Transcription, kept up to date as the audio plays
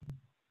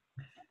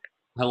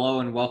Hello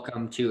and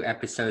welcome to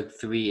episode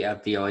 3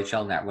 of the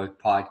OHL Network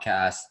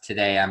podcast.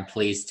 Today I'm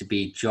pleased to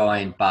be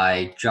joined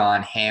by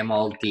John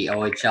Hamill, the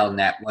OHL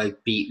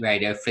Network beat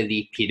writer for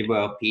the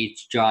Peterborough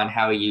Petes. John,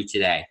 how are you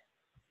today?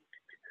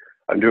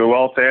 I'm doing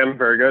well, Sam.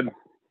 Very good.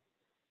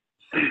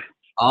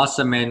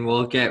 Awesome, and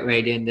we'll get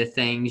right into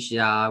things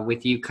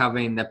with you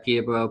covering the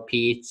Peterborough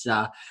Petes.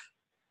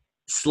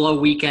 Slow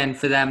weekend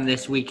for them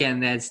this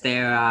weekend as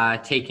they're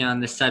taking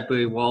on the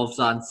Sudbury Wolves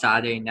on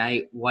Saturday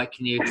night. What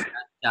can you expect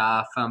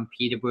from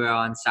Peterborough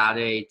on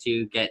Saturday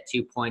to get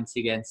 2 points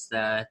against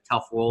the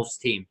tough Wolves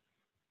team?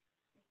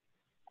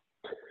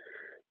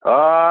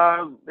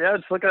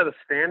 Just looking at the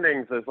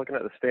standings. I was looking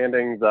at the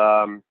standings.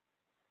 The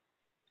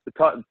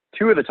top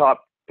two of the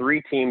top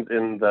three teams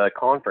in the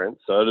conference.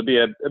 So it'll be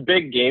a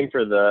big game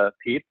for the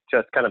Petes.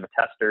 Just kind of a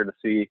tester to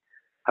see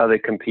how they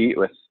compete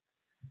with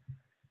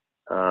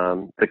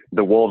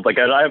the Wolves. Like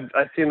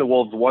I've seen the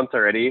Wolves once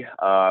already.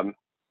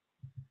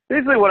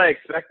 Basically, what I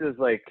expect is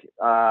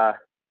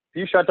if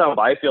you shut down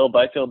Byfield,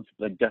 Byfield's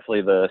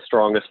definitely the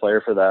strongest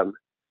player for them.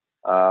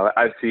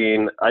 I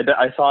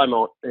saw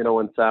him in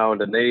Owen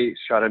Sound, and they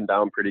shut him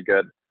down pretty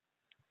good.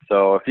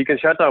 So if you can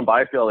shut down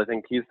Byfield, I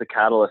think he's the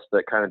catalyst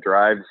that kind of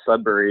drives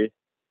Sudbury.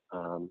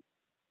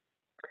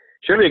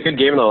 Should be a good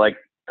game though. Like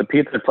the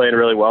Petes are playing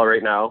really well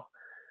right now.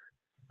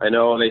 I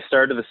know they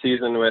started the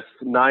season with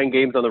 9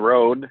 games on the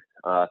road,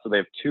 so they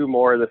have 2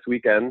 more this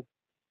weekend.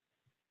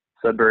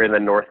 Sudbury and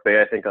then North Bay,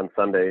 I think, on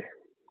Sunday.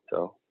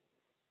 So.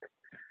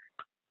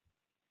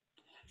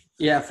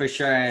 Yeah, for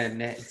sure.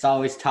 And it's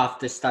always tough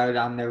to start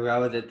on the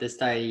road at this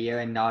time of year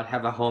and not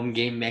have a home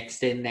game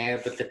mixed in there.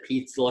 But the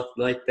Petes looked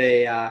like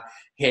they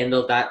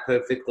handled that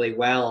perfectly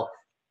well.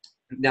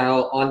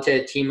 Now, onto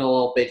the team a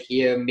little bit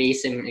here.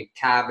 Mason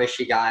McTavish,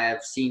 a guy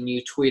I've seen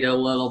you tweet a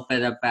little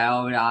bit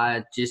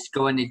about. Just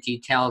go into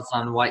details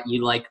on what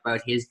you like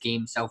about his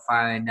game so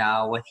far and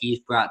what he's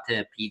brought to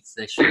the Petes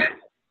this year.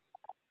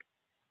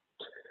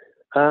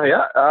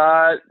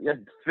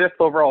 Fifth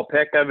overall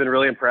pick. I've been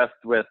really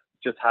impressed with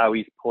just how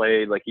he's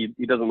played. Like he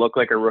doesn't look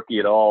like a rookie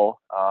at all.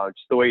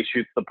 Just the way he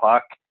shoots the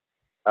puck.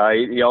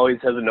 He always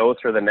has a nose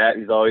for the net.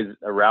 He's always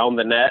around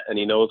the net, and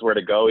he knows where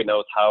to go. He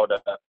knows how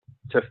to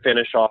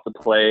finish off the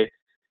play.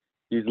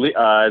 He's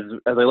as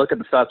I look at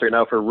the stats right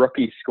now for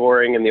rookie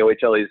scoring in the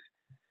OHL, he's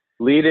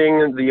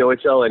leading the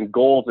OHL in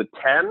goals at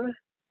 10.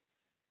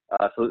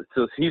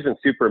 So he's been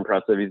super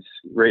impressive. He's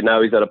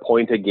at a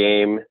point a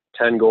game,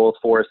 10 goals,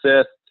 4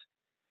 assists.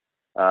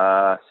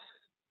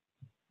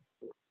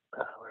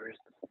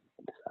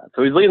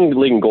 So he's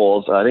leading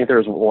goals. I think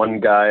there's one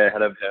guy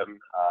ahead of him.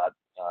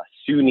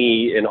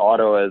 Suni in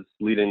Ottawa is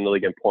leading the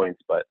league in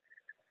points, but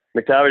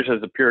McTavish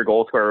is a pure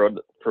goal scorer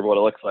from what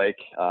it looks like.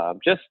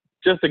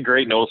 Just a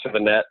great nose for the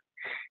net.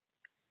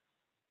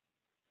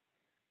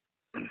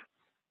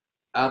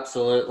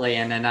 Absolutely.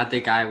 And another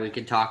guy we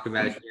could talk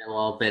about here a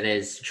little bit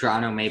is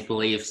Toronto Maple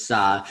Leafs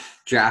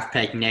draft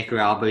pick Nick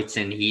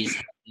Robertson. He's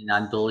had an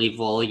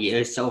unbelievable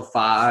year so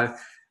far.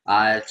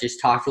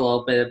 Just talk a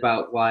little bit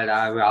about what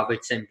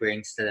Robertson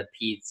brings to the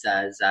Petes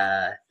as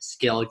a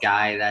skilled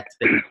guy that's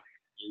been a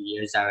few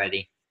years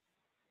already.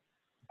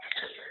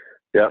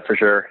 Yeah, for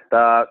sure.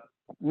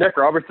 Nick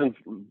Robertson's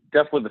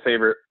definitely the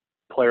favorite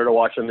player to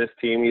watch on this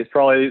team. He's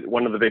probably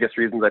one of the biggest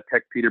reasons I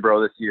picked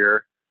Peterborough this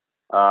year.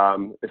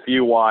 If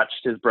you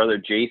watched his brother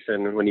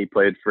Jason when he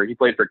played for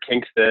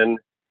Kingston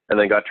and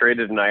then got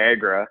traded to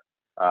Niagara,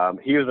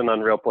 he was an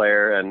unreal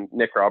player, and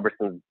Nick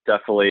Robertson's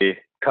definitely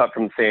cut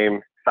from the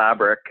same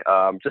fabric.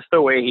 Just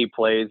the way he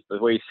plays, the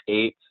way he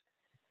skates.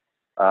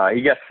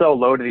 He gets so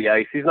low to the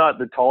ice. He's not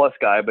the tallest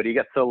guy, but he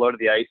gets so low to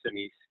the ice and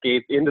he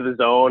skates into the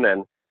zone,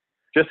 and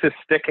just his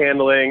stick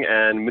handling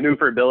and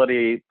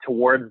maneuverability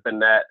towards the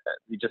net.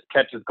 He just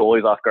catches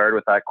goalies off guard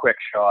with that quick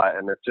shot,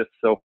 and it's just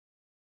so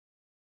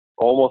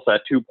almost at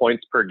 2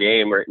 points per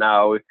game right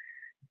now,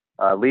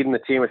 leading the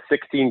team with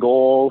 16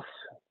 goals.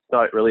 It's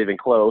not really even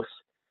close.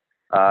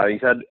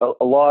 He's had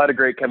a lot of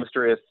great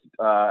chemistry with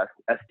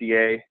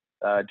SDA,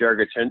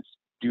 Durarguchintsev.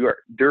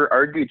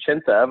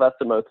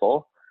 That's a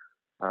mouthful.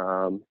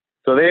 So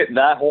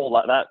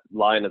that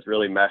line has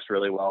really meshed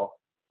really well.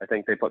 I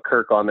think they put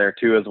Kirk on there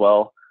too as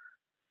well.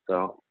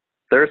 So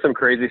there's some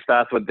crazy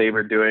stats what they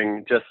were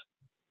doing just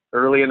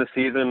early in the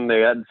season.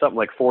 They had something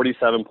like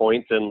 47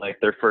 points in like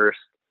their first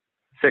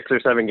 6 or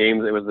 7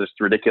 games. It was just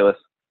ridiculous.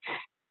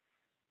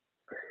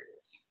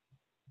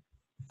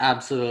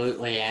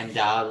 Absolutely. And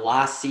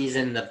last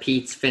season, the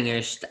Petes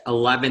finished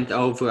 11th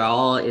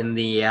overall in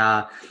the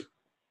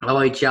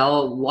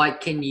OHL.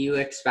 What can you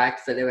expect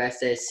for the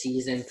rest of the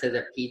season for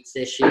the Petes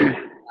this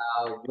year?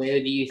 Where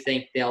do you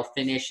think they'll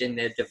finish in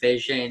the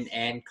division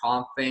and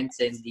conference?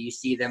 And do you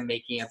see them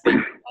making a big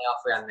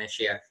playoff run this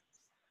year?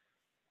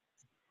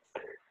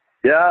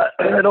 Yeah,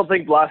 I don't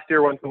think last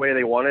year went the way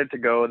they wanted to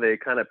go. They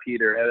kind of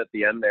petered out at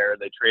the end there.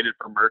 They traded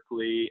for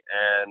Merkley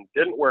and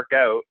didn't work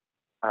out.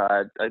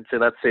 I'd say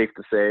that's safe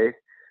to say.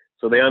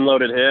 So they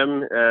unloaded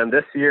him, and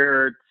this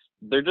year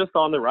they're just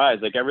on the rise.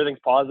 Like everything's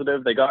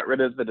positive. They got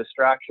rid of the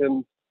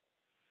distractions.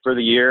 for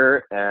the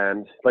year.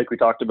 And like we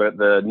talked about,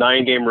 the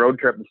 9-game road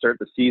trip to start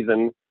the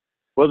season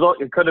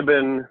it could have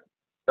been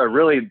a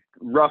really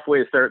rough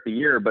way to start the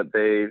year, but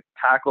they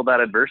tackled that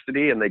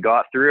adversity and they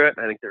got through it.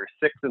 I think they were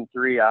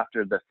 6-3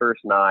 after the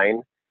first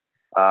 9.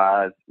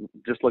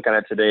 Just looking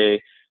at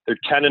today, they're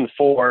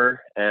 10-4,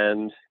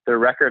 and their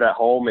record at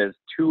home is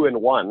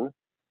 2-1.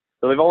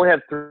 So they've only had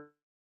 3,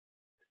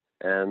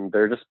 and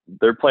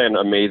they're playing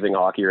amazing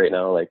hockey right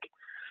now.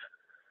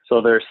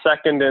 So they're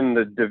second in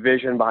the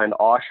division behind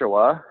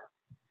Oshawa.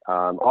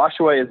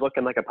 Oshawa is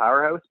looking like a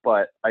powerhouse,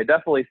 but I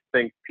definitely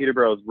think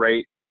Peterborough's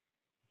right.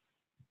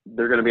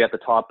 They're going to be at the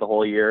top the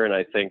whole year, and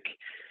I think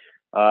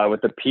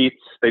with the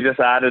Petes, they just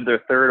added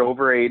their 3rd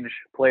overage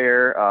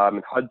player,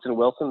 Hudson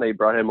Wilson. They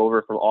brought him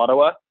over from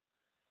Ottawa.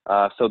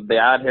 So they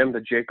add him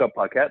to Jacob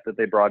Paquette that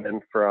they brought in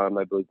from,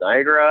 I believe,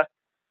 Niagara.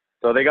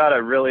 So they got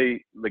a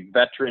really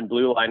veteran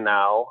blue line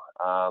now,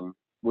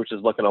 which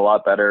is looking a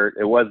lot better.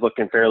 It was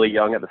looking fairly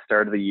young at the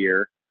start of the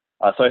year.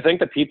 So I think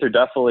the Petes are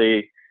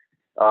definitely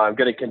going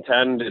to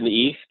contend in the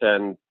East,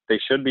 and they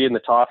should be in the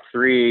top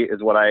 3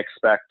 is what I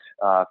expect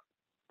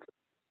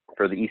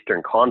for the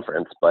Eastern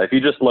Conference. But if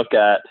you just look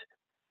at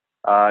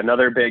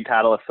another big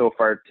catalyst so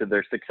far to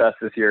their success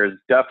this year has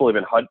definitely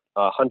been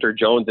Hunter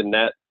Jones in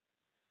net.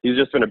 He's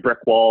just been a brick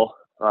wall.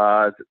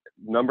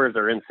 Numbers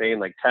are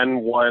insane,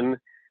 10-1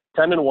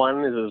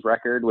 is his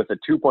record with a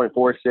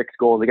 2.46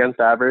 goals against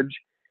average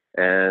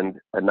and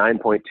a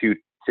 9.2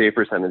 save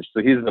percentage.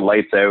 So he's been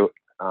lights out,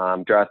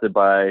 drafted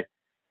by,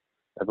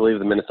 I believe,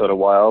 the Minnesota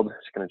Wild.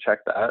 Just going to check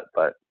that,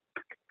 but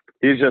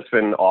he's just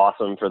been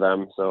awesome for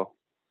them. So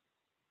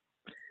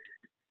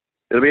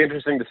it'll be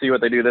interesting to see what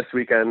they do this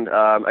weekend.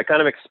 I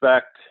kind of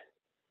expect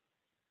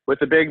with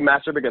the big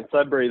matchup against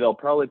Sudbury, they'll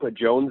probably put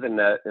Jones in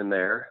net in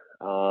there.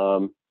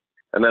 And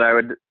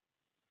then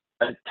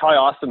Ty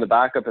Austin, the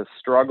backup, has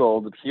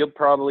struggled. He'll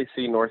probably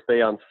see North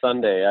Bay on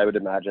Sunday, I would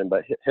imagine.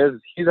 But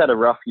he's had a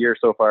rough year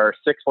so far,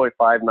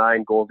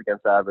 6.59 goals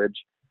against average.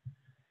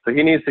 So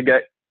he needs to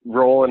get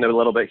rolling a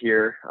little bit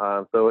here.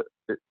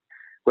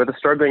 With a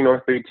struggling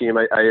North Bay team,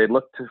 I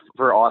look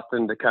for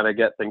Austin to kind of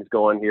get things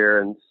going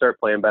here and start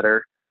playing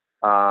better.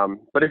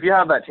 But if you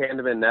have that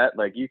tandem in net,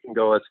 you can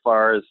go as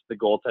far as the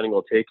goaltending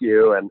will take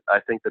you. And I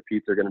think the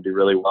Petes are going to do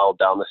really well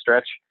down the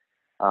stretch.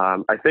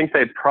 I think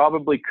they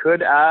probably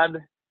could add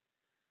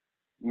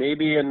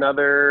maybe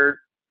another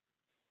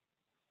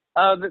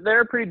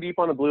they're pretty deep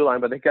on the blue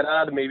line, but they could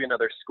add maybe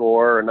another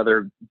scorer,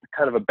 another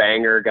kind of a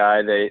banger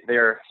guy.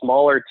 They're a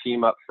smaller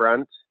team up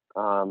front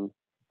on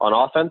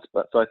offense,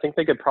 but so I think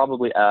they could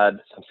probably add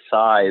some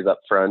size up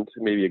front,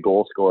 maybe a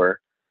goal scorer.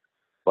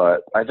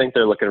 But I think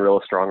they're looking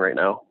real strong right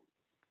now.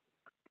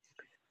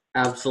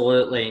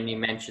 Absolutely, and you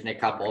mentioned a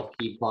couple of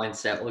key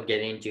points that we'll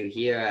get into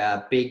here.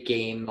 A big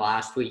game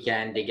last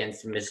weekend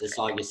against the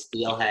Mississauga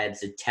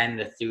Steelheads, a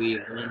 10-3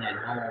 win at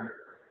home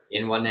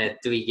in one of the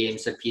 3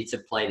 games the Petes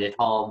have played at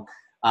home.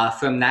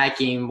 From that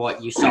game,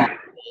 what you saw,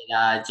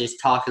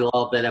 just talk a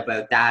little bit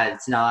about that.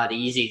 It's not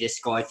easy to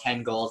score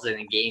 10 goals in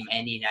a game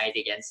any night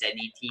against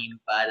any team,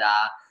 but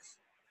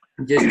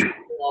just talk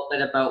a little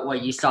bit about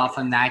what you saw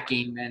from that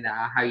game and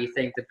how you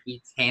think the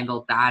Petes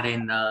handled that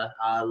in the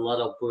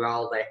little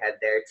brawl they had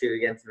there too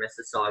against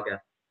Mississauga.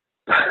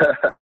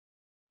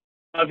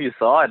 If you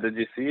saw it, did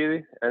you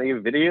see any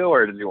video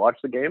or did you watch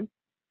the game?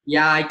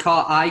 Yeah, I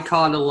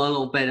caught a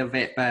little bit of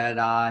it, but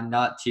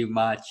not too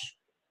much.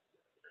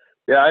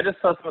 Yeah, I just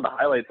saw some of the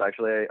highlights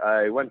actually.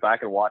 I went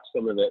back and watched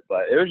some of it,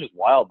 but it was just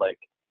wild.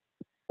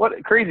 What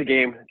a crazy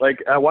game.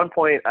 At one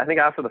point, I think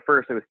after the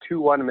first, it was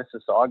 2-1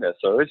 Mississauga,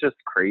 so it was just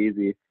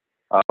crazy.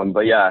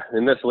 But yeah,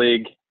 in this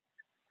league,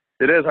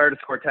 it is hard to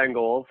score 10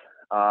 goals.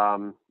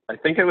 I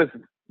think it was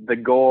the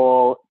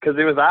goal, because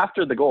it was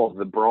after the goals,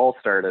 the brawl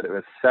started. It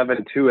was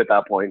 7-2 at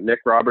that point. Nick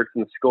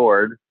Robertson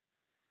scored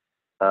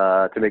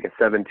to make it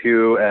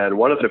 7-2, and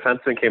one of the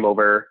defensemen came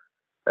over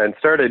and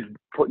started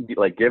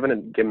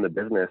giving the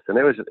business, and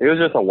it was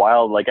just a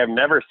wild. I've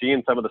never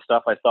seen some of the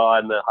stuff I saw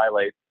in the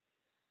highlights.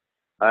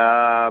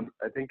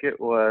 I think it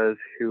was,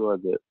 who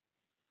was it?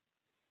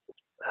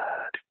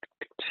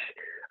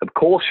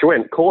 Cole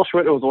Schwint. Cole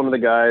Schwint was one of the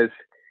guys.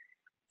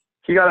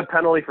 He got a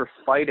penalty for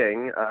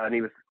fighting, and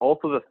he was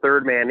also the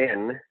 3rd man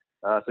in.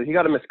 So he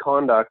got a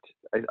misconduct.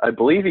 I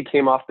believe he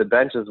came off the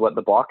bench is what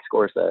the box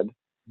score said.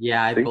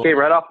 Yeah. So he came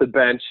right off the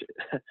bench.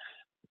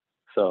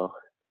 So,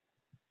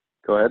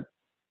 go ahead.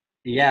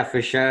 Yeah,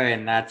 for sure.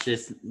 And that's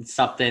just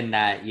something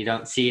that you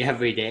don't see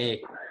every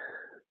day.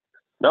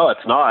 No,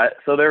 it's not.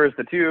 So there was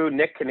the 2,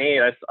 Nick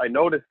Kinane. I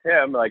noticed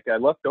him. I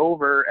looked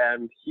over,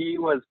 and he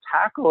was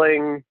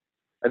tackling,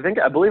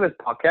 I believe it's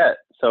Paquette.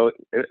 So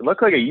it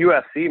looked like a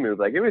UFC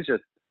move. It was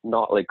just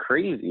not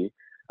crazy.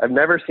 I've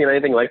never seen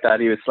anything like that.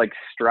 He was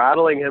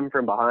straddling him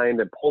from behind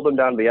and pulled him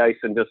down to the ice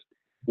and just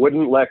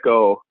wouldn't let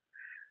go,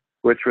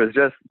 which was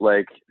just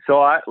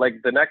so I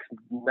the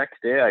next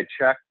day I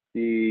checked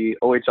the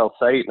OHL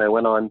site and I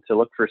went on to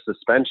look for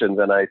suspensions,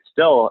 and I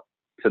still,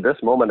 to this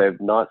moment,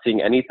 I've not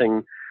seen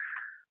anything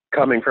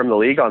coming from the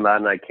league on that,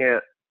 and I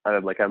can't.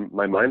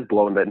 My mind's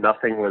blown that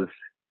nothing was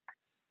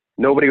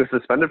nobody was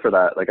suspended for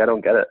that. Like, I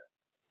don't get it.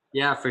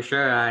 Yeah, for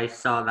sure. I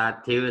saw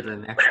that too the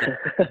next day.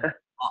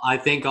 I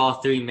think all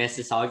three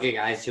Mississauga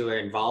guys who were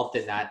involved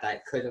in that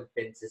could have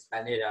been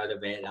suspended out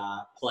of it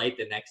played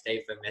the next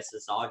day for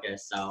Mississauga.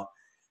 So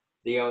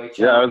the OHL.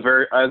 Yeah, I was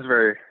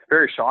very,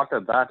 very shocked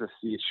at that to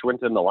see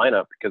Schwint in the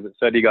lineup because it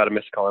said he got a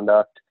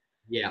misconduct.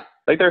 Yeah.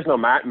 Like, there's no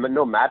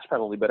match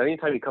penalty, but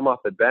anytime you come off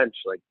the bench,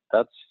 like,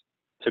 that's,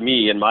 to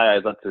me, in my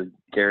eyes, that's a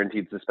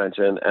guaranteed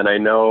suspension. And I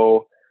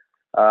know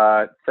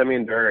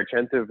Semyon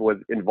Darchentev was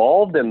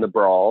involved in the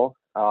brawl,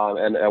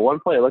 and at one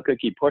point it looked like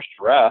he pushed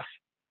ref,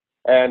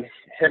 and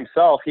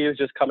himself, he was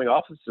just coming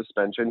off of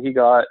suspension. He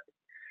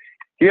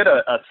had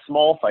a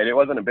small fight. It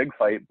wasn't a big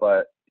fight,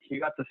 but he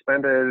got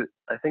suspended.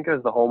 I think it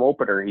was the home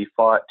opener. He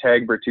fought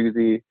Tag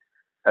Bertuzzi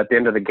at the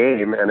end of the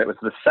game, and it was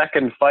the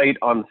second fight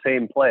on the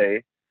same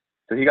play.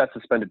 So he got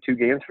suspended 2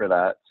 games for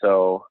that.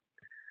 So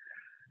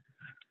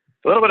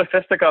a little bit of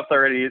fisticuffs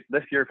already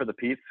this year for the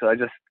Petes. So I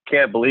just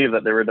can't believe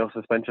that there were no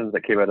suspensions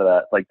that came out of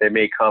that. Like, they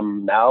may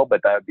come now,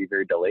 but that would be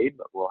very delayed.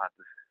 But we'll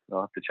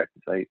have to check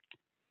the site.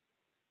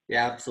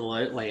 Yeah,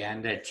 absolutely.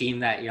 And a team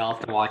that you'll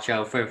have to watch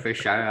out for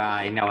sure.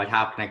 I know it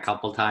happened a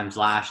couple times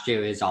last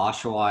year is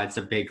Oshawa. It's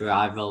a big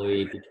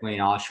rivalry between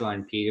Oshawa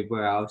and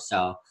Peterborough.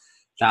 So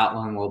that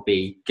one will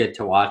be good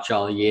to watch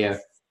all year.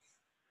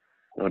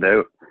 No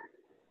doubt.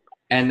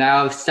 And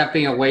now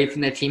stepping away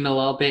from the team a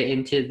little bit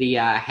into the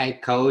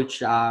head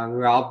coach,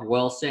 Rob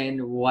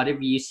Wilson. What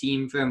have you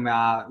seen from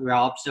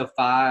Rob so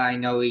far? I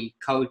know he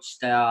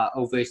coached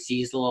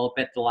overseas a little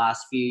bit the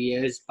last few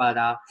years, but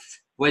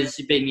what has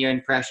been your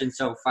impression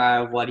so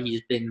far of what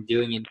he's been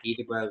doing in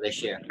Peterborough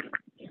this year?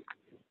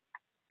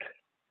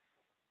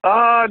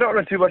 I don't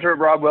know too much about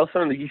Rob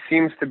Wilson. He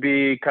seems to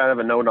be kind of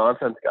a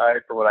no-nonsense guy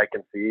from what I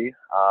can see.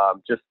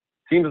 Just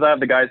seems to have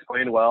the guys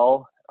playing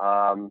well.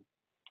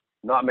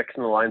 Not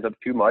mixing the lines up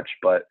too much,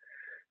 but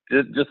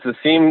just the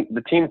team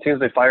seems to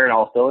be firing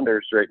all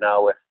cylinders right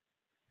now with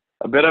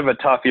a bit of a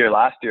tough year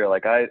last year.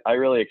 Like, I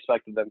really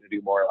expected them to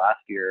do more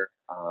last year.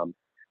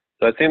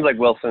 So it seems like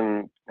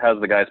Wilson has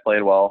the guys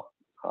playing well.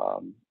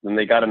 And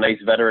they got a nice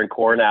veteran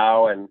core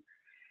now, and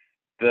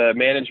the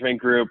management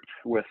group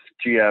with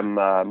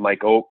GM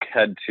Mike Oak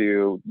had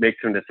to make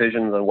some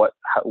decisions on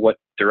what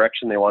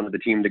direction they wanted the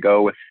team to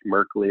go with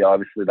Merkley.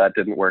 Obviously, that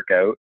didn't work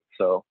out.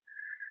 So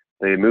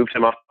they moved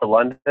him off to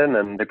London,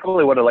 and they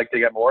probably would have liked to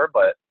get more,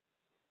 but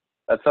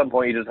at some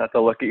point you just have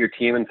to look at your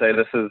team and say,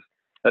 this is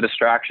a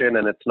distraction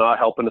and it's not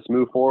helping us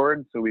move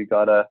forward. So we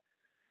got to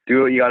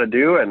do what you got to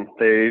do. And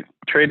they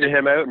traded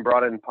him out and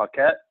brought in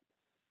Paquette.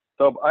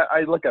 So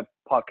I look at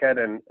Paquette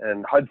and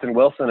Hudson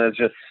Wilson as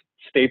just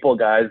staple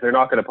guys. They're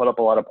not going to put up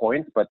a lot of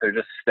points, but they're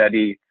just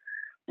steady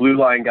blue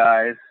line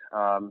guys.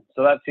 So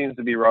that seems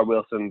to be Rob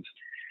Wilson's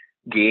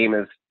game,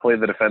 is play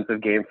the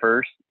defensive game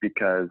first,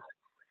 because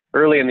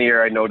early in the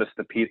year, I noticed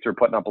the Petes were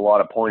putting up a lot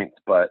of points,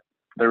 but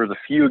there was a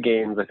few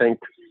games, I think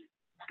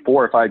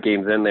 4 or 5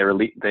 games in,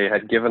 they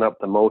had given up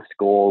the most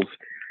goals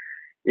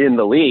in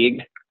the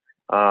league.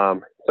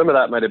 Some of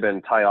that might have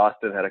been Ty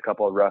Austin had a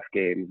couple of rough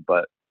games,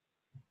 but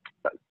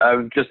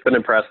I've just been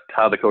impressed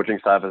how the coaching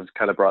staff has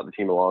kind of brought the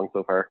team along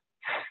so far.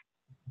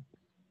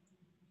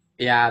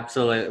 Yeah,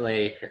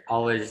 absolutely.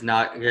 Always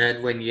not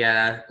good when you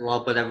get a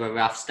little bit of a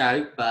rough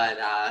start, but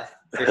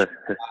for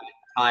sure,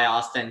 Ty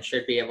Austin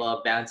should be able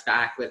to bounce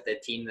back with the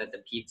team that the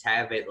Petes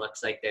have. It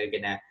looks like they're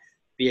going to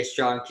be a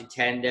strong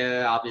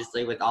contender.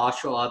 Obviously, with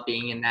Oshawa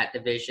being in that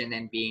division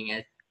and being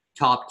a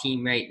top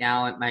team right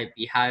now, it might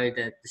be hard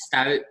at the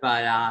start,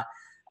 but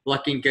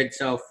looking good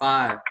so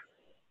far.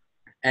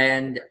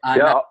 And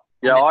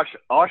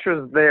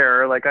Oshawa's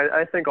there. Like,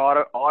 I think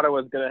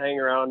Ottawa's going to hang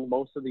around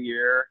most of the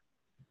year.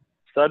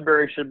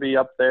 Sudbury should be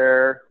up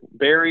there.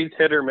 Barrie's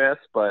hit or miss,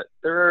 but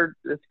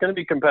it's going to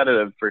be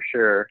competitive for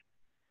sure.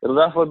 It'll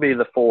definitely be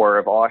the 4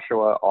 of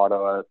Oshawa,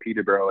 Ottawa,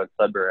 Peterborough, and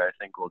Sudbury. I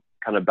think will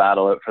kind of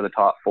battle it for the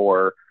top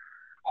 4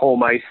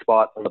 home ice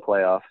spots in the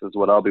playoffs is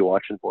what I'll be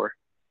watching for.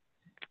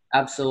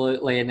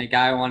 Absolutely. And the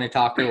guy I want to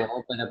talk a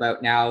little bit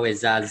about now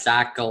is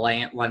Zach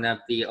Gallant, one of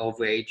the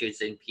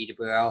overagers in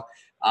Peterborough.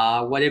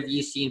 What have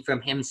you seen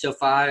from him so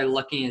far?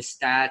 Looking at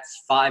stats,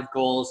 5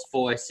 goals,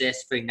 4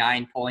 assists for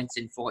 9 points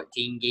in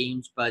 14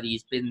 games, but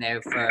he's been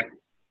there for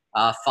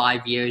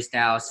 5 years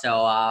now.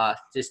 So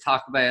just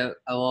talk about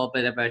a little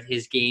bit about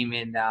his game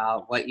and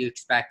what you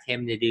expect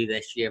him to do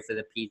this year for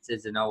the Petes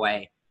as an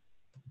OA.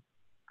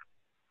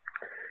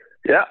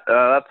 Yeah,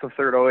 that's the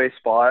third OA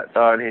spot,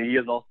 and he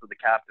is also the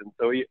captain.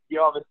 So he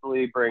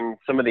obviously brings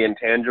some of the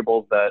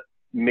intangibles that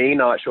may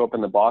not show up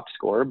in the box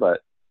score, but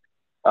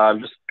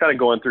just kind of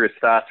going through his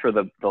stats for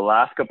the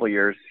last couple of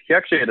years, he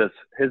actually had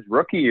his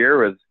rookie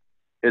year was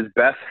his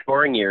best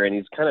scoring year, and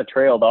he's kind of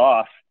trailed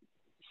off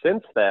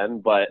since then.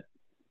 But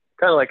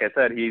kind of like I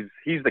said,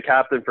 he's the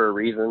captain for a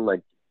reason.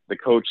 Like, the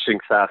coaching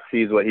staff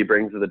sees what he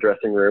brings to the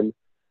dressing room,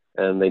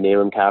 and they name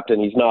him captain.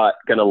 He's not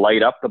going to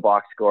light up the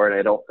box score, and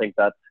I don't think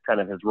that's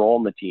kind of his role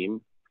in the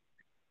team.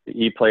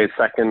 He plays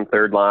second,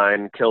 third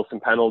line, kills some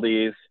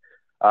penalties,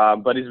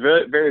 but he's a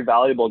very, very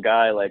valuable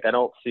guy. Like, I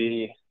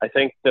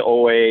think the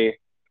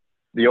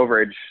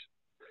overage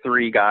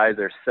three guys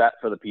are set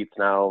for the Petes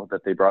now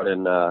that they brought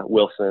in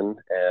Wilson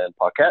and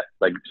Paquette.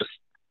 Like, just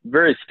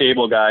very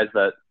stable guys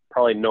that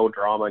probably no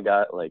drama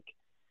got, like,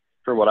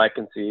 for what I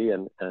can see.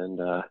 And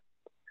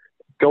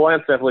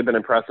Gallant's definitely been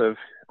impressive.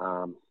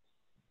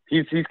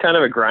 He's kind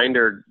of a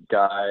grinder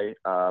guy.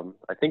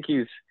 I think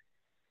he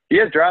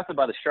is drafted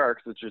by the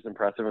Sharks, which is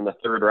impressive, in the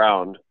 3rd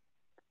round.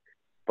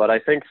 But I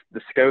think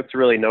the scouts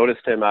really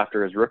noticed him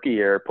after his rookie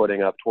year,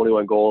 putting up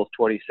 21 goals,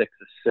 26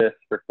 assists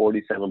for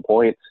 47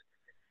 points.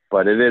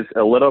 But it is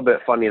a little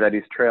bit funny that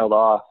he's trailed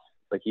off.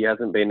 Like, he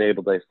hasn't been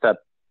able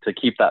to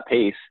keep that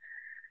pace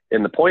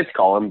in the points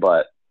column.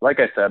 But like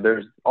I said,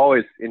 there's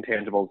always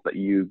intangibles that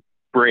you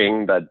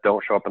bring that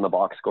don't show up in the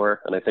box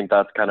score. And I think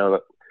that's kind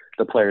of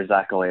the player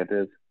Zach Gallant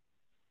is.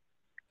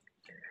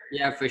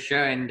 Yeah, for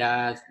sure. And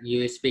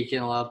you were speaking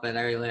a little bit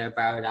earlier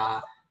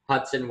about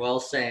Hudson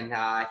Wilson.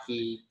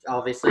 He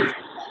obviously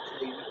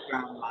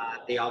from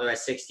the Ottawa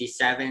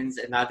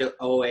 67s, another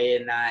OA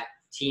in that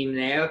team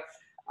there.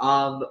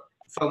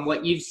 From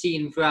what you've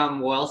seen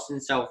from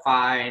Wilson so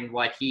far and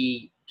what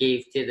he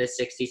gave to the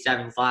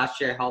 67s last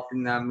year,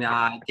 helping them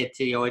get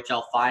to the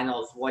OHL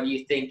finals, what do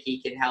you think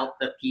he can help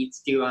the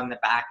Petes do on the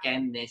back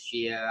end this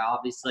year?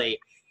 Obviously,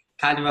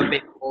 kind of a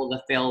big hole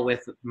to fill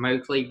with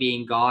Merkley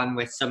being gone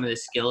with some of the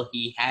skill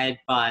he had,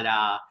 but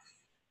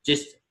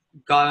just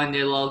go into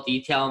a little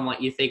detail on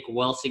what you think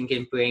Wilson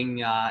can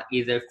bring,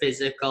 either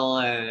physical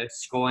or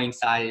scoring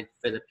side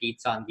for the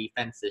Petes on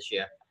defense this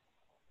year.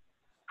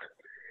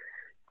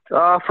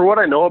 For what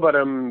I know about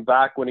him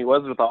back when he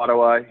was with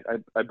Ottawa,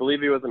 I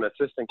believe he was an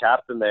assistant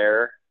captain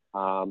there.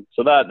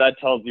 So that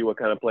tells you what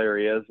kind of player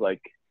he is. Like,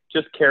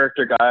 just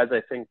character guys.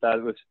 I think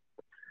that was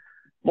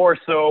more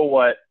so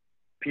what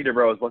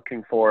Peterborough was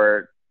looking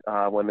for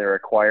when they were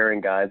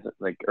acquiring guys.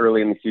 Like,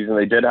 early in the season,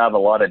 they did have a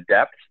lot of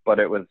depth, but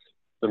it was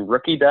some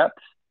rookie depth.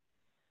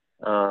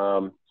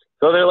 So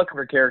they're looking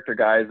for character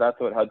guys. That's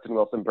what Hudson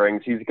Wilson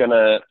brings. He's going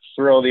to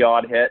throw the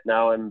odd hit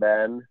now and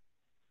then.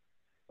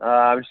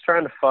 I'm just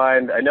trying to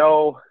find – I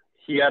know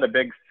he had a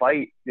big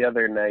fight the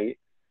other night.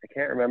 I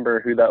can't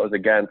remember who that was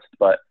against,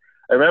 but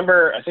I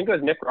remember – I think it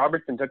was Nick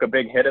Robertson took a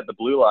big hit at the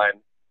blue line,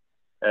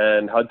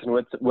 and Hudson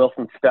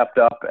Wilson stepped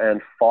up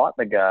and fought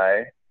the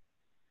guy.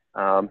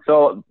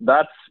 So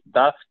that's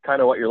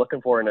kind of what you're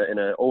looking for in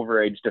an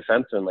overage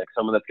defenseman, like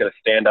someone that's going to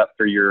stand up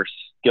for your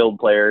skilled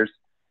players,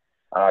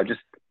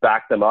 just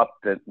back them up,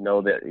 to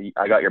know that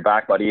I got your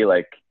back, buddy.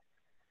 Like,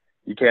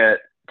 you can't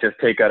just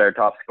take out our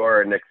top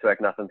scorer and expect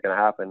nothing's going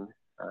to happen.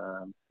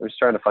 I'm just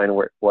trying to find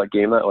what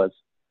game that was.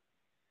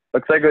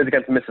 Looks like it was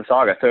against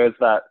Mississauga, so it's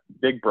that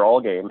big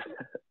brawl game.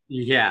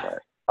 Yeah.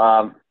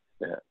 But,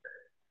 yeah.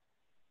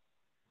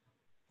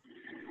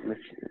 I'm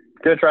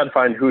gonna try to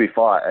find who he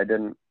fought. I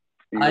didn't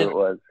see who it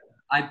was.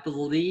 I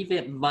believe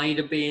it might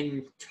have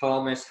been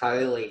Thomas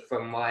Harley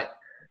from what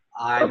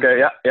I...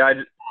 Okay,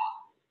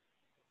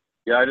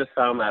 I just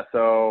found that.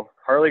 So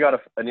Harley got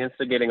an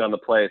instigating on the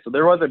play. So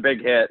there was a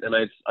big hit, and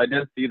I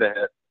did see the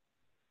hit.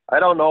 I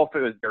don't know if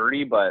it was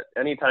dirty, but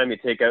anytime you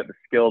take out the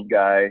skilled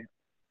guy,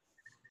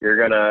 you're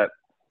going to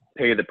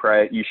pay the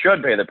price. You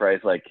should pay the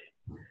price. Like,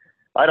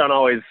 I don't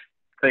always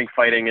think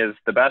fighting is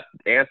the best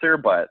answer,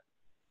 but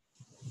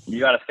you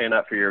got to stand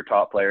up for your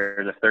top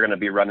players if they're going to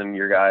be running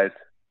your guys,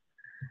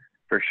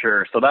 for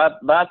sure. So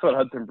that's what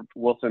Hudson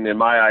Wilson, in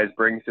my eyes,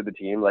 brings to the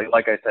team.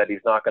 Like I said, he's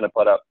not going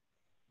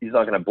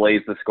to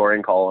blaze the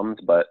scoring columns,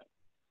 but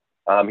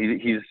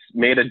he's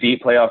made a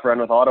deep playoff run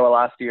with Ottawa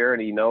last year,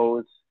 and he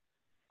knows,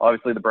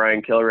 obviously, the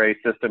Brian Kilray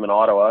system in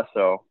Ottawa.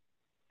 So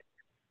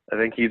I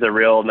think he's a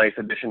real nice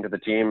addition to the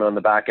team on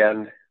the back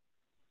end.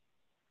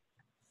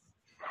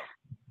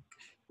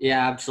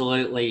 Yeah,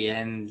 absolutely.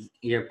 And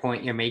your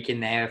point you're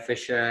making there, for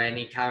sure,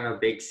 any kind of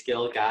big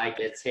skill guy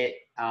gets hit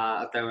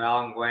the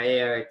wrong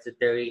way, or it's a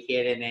dirty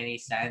hit in any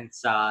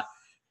sense,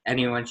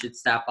 anyone should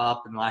step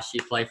up unless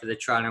you play for the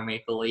Toronto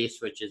Maple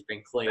Leafs, which has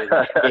been clear.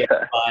 But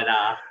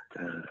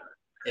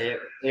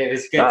it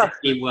was good to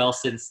see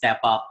Wilson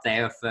step up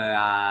there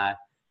for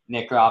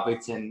Nick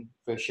Robertson,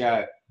 for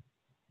sure.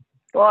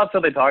 Well, that's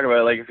what they talk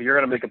about. Like, if you're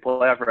going to make a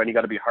playoff run, you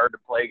got to be hard to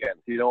play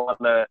against. You don't want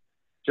to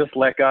just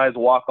let guys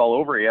walk all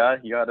over you.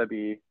 You got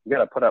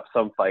to put up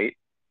some fight.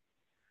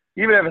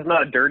 Even if it's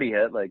not a dirty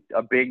hit, like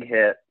a big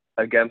hit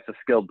against a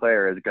skilled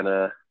player is going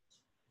to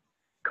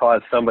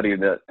cause somebody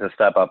to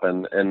step up.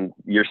 And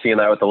you're seeing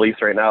that with the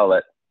Leafs right now,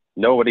 that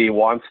nobody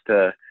wants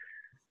to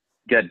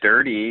get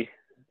dirty,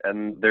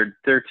 and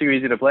they're too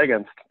easy to play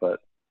against. But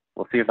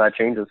we'll see if that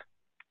changes.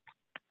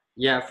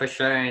 Yeah, for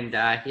sure. And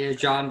here,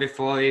 John,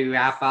 before we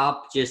wrap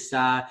up, just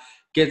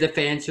give the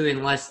fans who are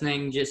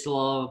listening just a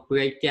little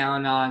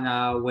breakdown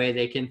on where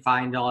they can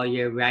find all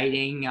your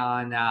writing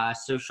on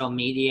social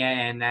media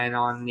and then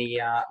on the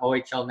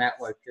OHL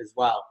network as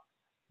well.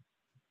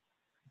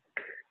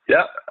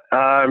 Yeah,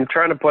 I'm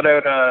trying to put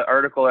out an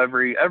article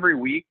every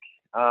week.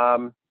 I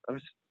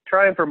was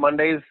trying for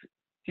Mondays.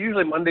 It's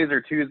usually Mondays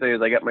or Tuesdays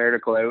I get my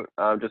article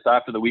out just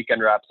after the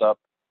weekend wraps up.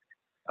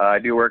 I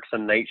do work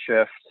some night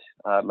shift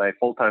at my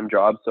full-time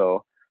job,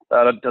 so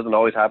that doesn't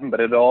always happen, but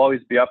it'll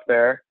always be up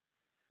there.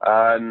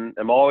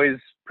 I'm always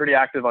pretty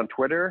active on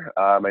Twitter.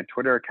 My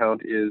Twitter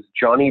account is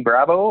Johnny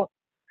Bravo.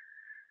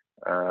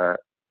 At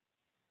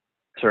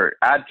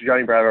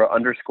Johnny Bravo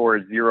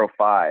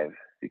 _05.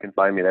 You can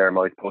find me there. I'm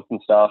always posting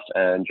stuff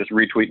and just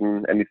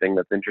retweeting anything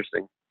that's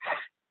interesting.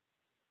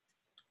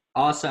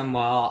 Awesome.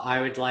 Well,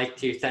 I would like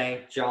to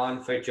thank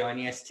John for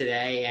joining us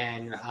today,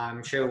 and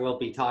I'm sure we'll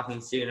be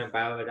talking soon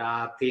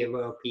about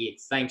Peterborough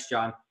Petes. Thanks,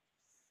 John.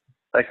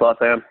 Thanks a lot,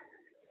 Sam.